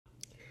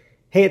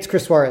Hey, it's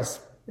Chris Suarez,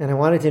 and I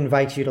wanted to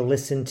invite you to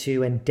listen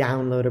to and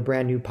download a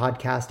brand new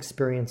podcast,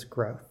 Experience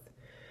Growth.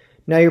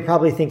 Now you're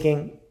probably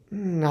thinking,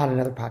 not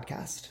another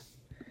podcast.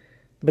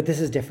 But this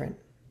is different.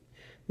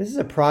 This is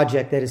a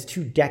project that is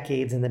 2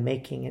 decades in the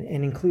making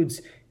and includes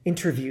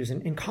interviews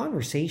and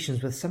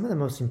conversations with some of the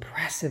most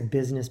impressive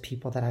business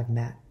people that I've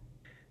met.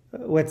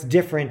 What's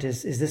different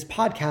is this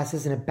podcast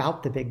isn't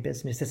about the big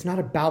business. It's not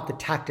about the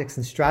tactics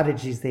and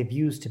strategies they've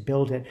used to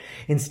build it.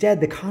 Instead,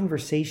 the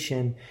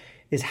conversation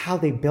is how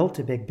they built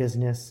a big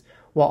business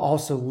while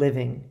also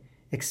living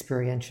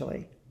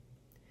experientially.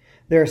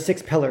 There are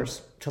 6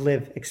 pillars to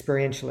live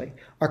experientially.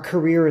 Our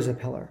career is a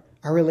pillar.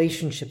 Our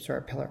relationships are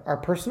a pillar. Our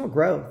personal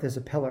growth is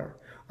a pillar.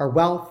 Our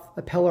wealth,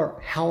 a pillar.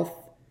 Our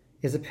health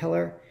is a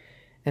pillar.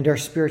 And our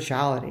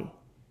spirituality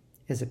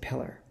is a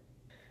pillar.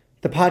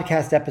 The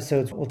podcast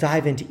episodes will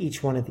dive into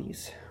each one of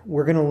these.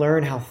 We're going to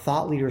learn how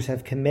thought leaders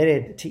have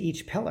committed to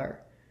each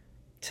pillar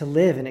to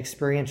live an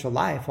experiential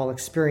life while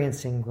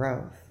experiencing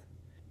growth.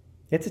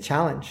 It's a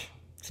challenge.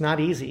 It's not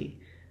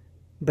easy,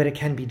 but it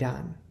can be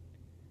done.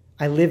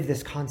 I live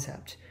this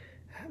concept.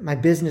 My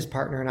business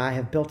partner and I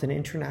have built an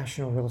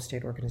international real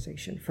estate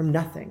organization from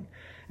nothing,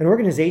 an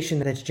organization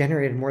that's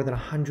generated more than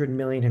 $100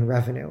 million in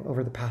revenue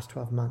over the past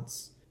 12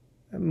 months.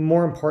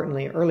 More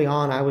importantly, early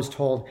on, I was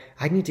told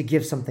I need to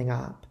give something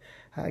up.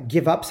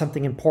 Give up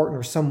something important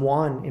or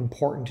someone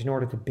important in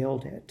order to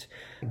build it.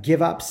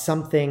 Give up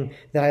something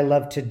that I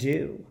love to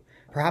do.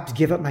 Perhaps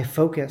give up my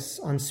focus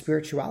on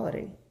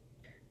spirituality.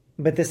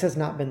 But this has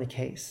not been the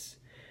case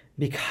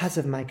because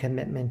of my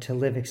commitment to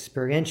live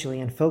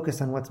experientially and focus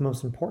on what's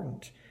most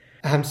important.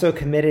 I'm so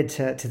committed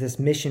to this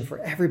mission for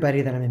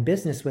everybody that I'm in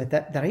business with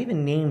that I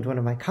even named one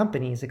of my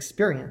companies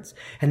Experience.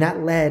 And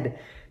that led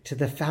to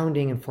the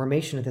founding and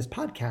formation of this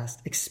podcast,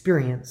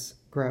 Experience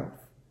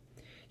Growth.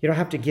 You don't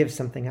have to give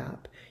something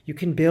up. You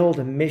can build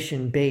a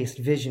mission-based,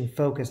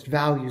 vision-focused,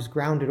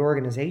 values-grounded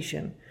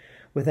organization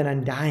with an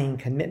undying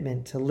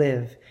commitment to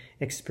live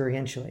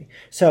experientially.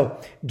 So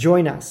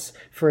join us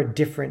for a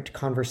different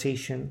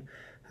conversation.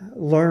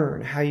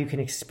 Learn how you can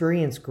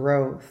experience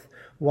growth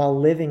while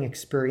living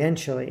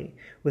experientially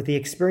with the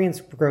Experience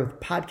Growth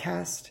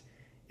podcast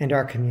and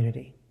our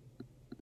community.